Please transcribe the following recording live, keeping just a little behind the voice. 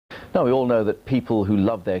Now, we all know that people who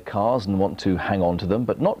love their cars and want to hang on to them,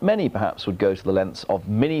 but not many perhaps would go to the lengths of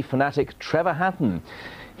Mini fanatic Trevor Hatton.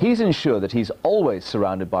 He's ensured that he's always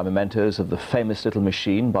surrounded by mementos of the famous little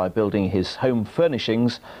machine by building his home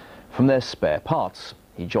furnishings from their spare parts.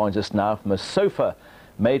 He joins us now from a sofa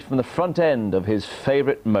made from the front end of his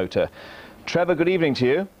favourite motor. Trevor, good evening to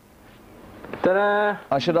you. Ta-da!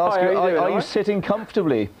 I should ask you, are you sitting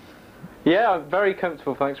comfortably? Yeah, I'm very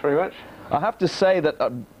comfortable, thanks very much. I have to say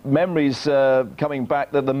that memories coming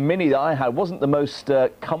back, that the Mini that I had wasn't the most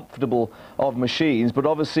comfortable of machines, but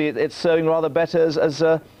obviously it's serving rather better as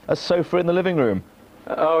a sofa in the living room.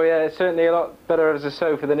 Oh yeah, it's certainly a lot better as a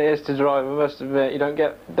sofa than it is to drive, I must admit. You don't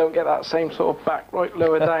get that same sort of back right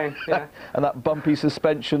lower down. Yeah. And that bumpy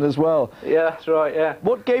suspension as well. Yeah, that's right, yeah.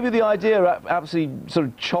 What gave you the idea of absolutely sort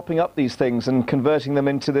of chopping up these things and converting them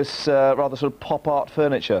into this rather sort of pop art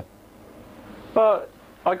furniture? Well,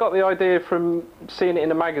 I got the idea from seeing it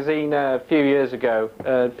in a magazine a few years ago.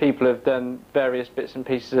 People have done various bits and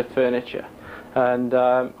pieces of furniture, and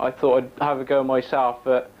I thought I'd have a go myself,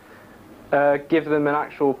 but give them an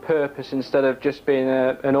actual purpose instead of just being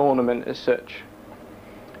an ornament as such.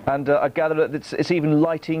 And I gather that it's even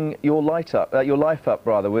lighting your life up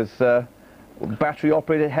rather, with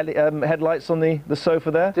battery-operated headlights on the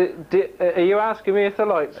sofa there. Are you asking me if the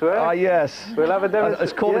lights work? Ah, yes. We'll have a demonstration.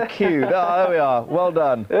 It's called a cue. Ah, there we are. Well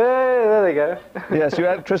done. Hey, there they go. Yes, your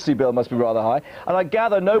electricity bill must be rather high. And I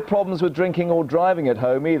gather no problems with drinking or driving at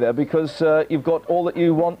home either, because you've got all that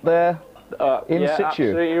you want there in yeah, situ.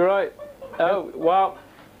 Absolutely right. Oh, well,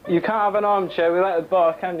 you can't have an armchair without a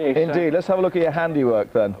bar, can you? Indeed. So. Let's have a look at your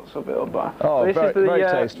handiwork then. What's a bit of bar? Oh, this very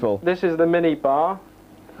tasteful. This is the Mini bar.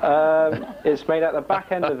 It's made at the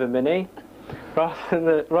back end of a Mini,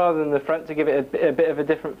 rather than the front, to give it a bit of a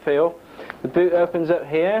different feel. The boot opens up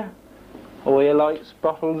here. All your lights,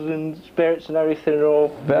 bottles and spirits and everything are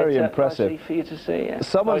all very impressive for you to see. Yeah.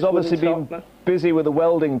 Someone's nice obviously been busy with the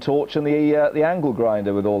welding torch and the angle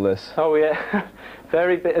grinder with all this. Oh yeah,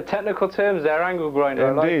 very bit of technical terms there, angle grinder.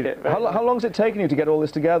 Indeed. I like it. How long has it taken you to get all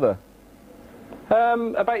this together?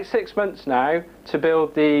 About 6 months now to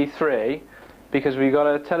build the 3. Because we've got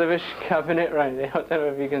a television cabinet round here. I don't know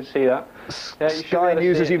if you can see that. Yeah, Sky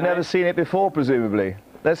News, as you've never seen it before, presumably.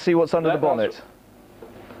 Let's see what's under the bonnet.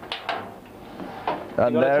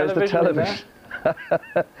 And there is the television.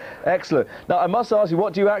 Excellent. Now, I must ask you,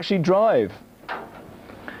 what do you actually drive?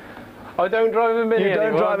 I don't drive a Mini anymore.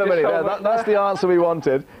 You don't drive a Mini. That's the answer we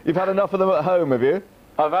wanted. You've had enough of them at home, have you?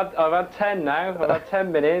 I've had 10 now. I've had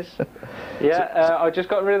 10 Minis. Yeah, I just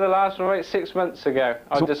got rid of the last one about 6 months ago.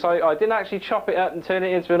 I didn't actually chop it up and turn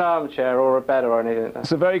it into an armchair or a bed or anything like that.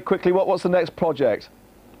 So very quickly, what's the next project?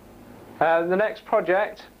 The next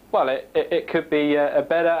project, well, it could be a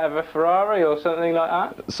bed out of a Ferrari or something like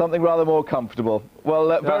that. Something rather more comfortable.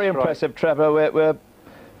 Well, very impressive, right. Trevor. We're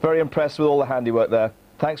very impressed with all the handiwork there.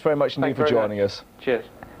 Thanks very much indeed for joining us. Cheers.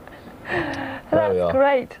 That's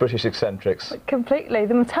great. British eccentrics. Completely.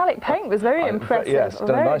 The metallic paint was very impressive. Yes, done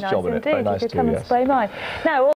a nice job in it. Very nice you could come and spray mine. Now,